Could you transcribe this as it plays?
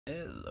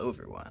Hello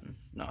everyone,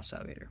 Nos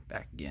Alligator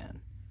back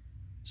again.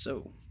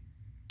 So,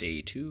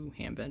 day 2,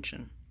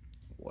 Hamvention.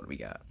 What do we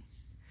got?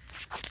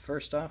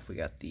 First off, we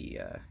got the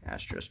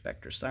Astro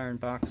Spectre Siren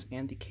Box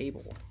and the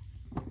cable.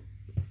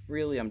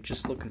 Really, I'm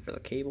just looking for the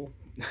cable,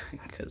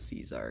 because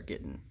these are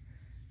getting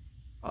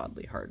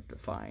oddly hard to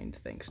find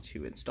thanks to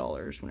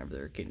installers whenever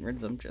they're getting rid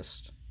of them,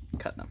 just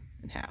cutting them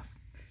in half.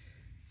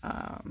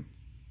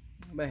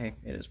 But hey,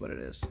 it is what it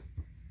is.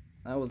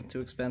 That wasn't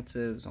too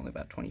expensive, it was only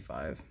about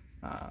 $25.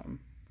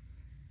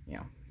 You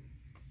know,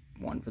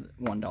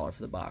 $1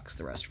 for the box,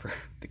 the rest for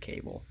the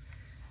cable.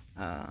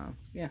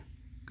 Yeah,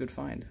 good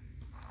find.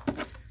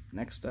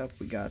 Next up,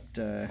 we got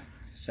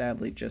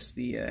sadly just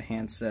the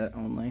handset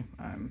only.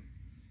 I'm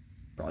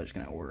probably just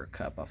gonna order a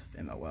cup off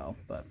of MOL,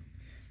 but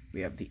we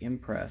have the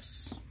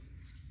Impress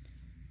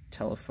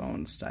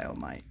telephone style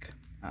mic.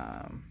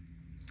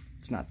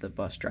 It's not the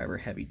bus driver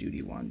heavy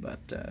duty one,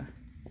 but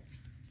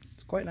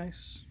it's quite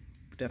nice.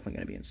 Definitely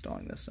gonna be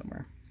installing this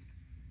somewhere.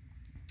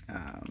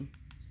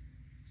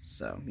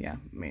 So yeah,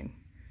 I mean,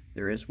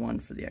 there is one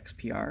for the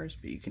XPRs,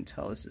 but you can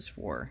tell this is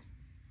for,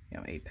 you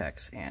know,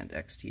 Apex and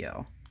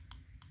XTL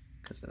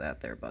because of that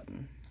there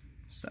button.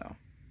 So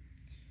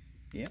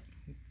yep,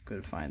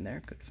 good find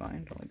there, good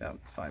find, only about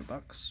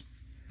 $5.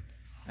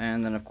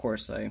 And then of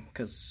course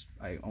because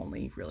I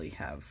only really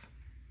have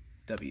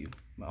W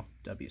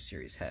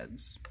series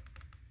heads,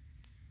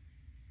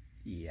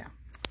 yeah,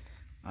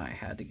 I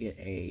had to get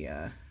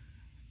a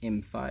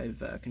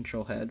M5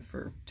 control head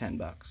for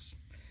 $10.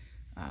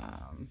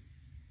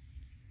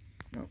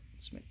 Oh,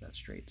 let's make that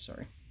straight,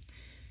 sorry.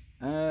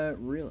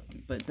 Really,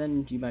 but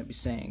then you might be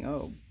saying,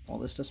 oh, well,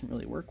 this doesn't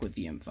really work with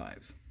the M5.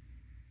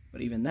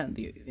 But even then,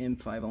 the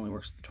M5 only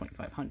works with the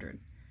 2500.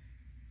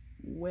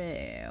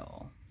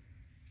 Well,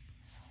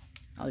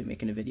 I'll be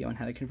making a video on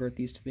how to convert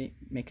these to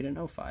make it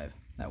an 05.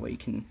 That way you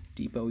can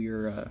depot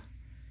your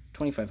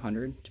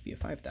 2500 to be a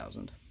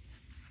 5000.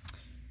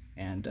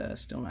 And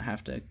still not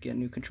have to get a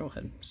new control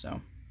head, so.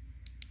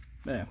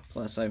 But yeah,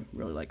 plus I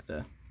really like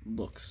the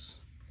looks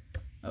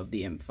of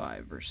the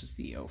M5 versus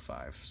the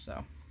 05,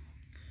 so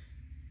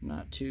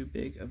not too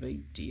big of a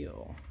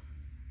deal.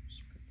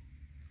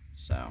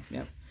 So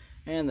yep,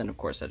 and then of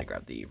course I had to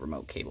grab the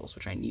remote cables,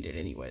 which I needed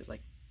anyways,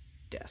 like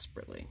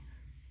desperately,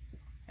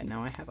 and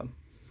now I have them.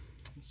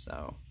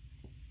 So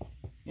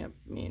yep,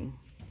 I mean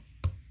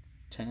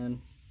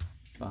 10,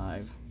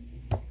 5,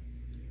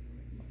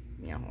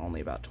 you know,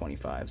 only about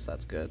 25, so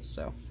that's good.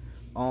 So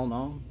all in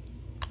all,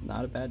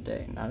 not a bad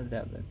day, not a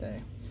bad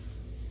day.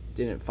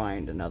 Didn't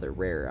find another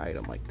rare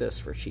item like this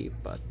for cheap,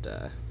 but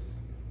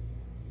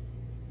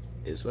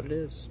is what it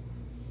is.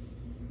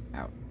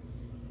 Out.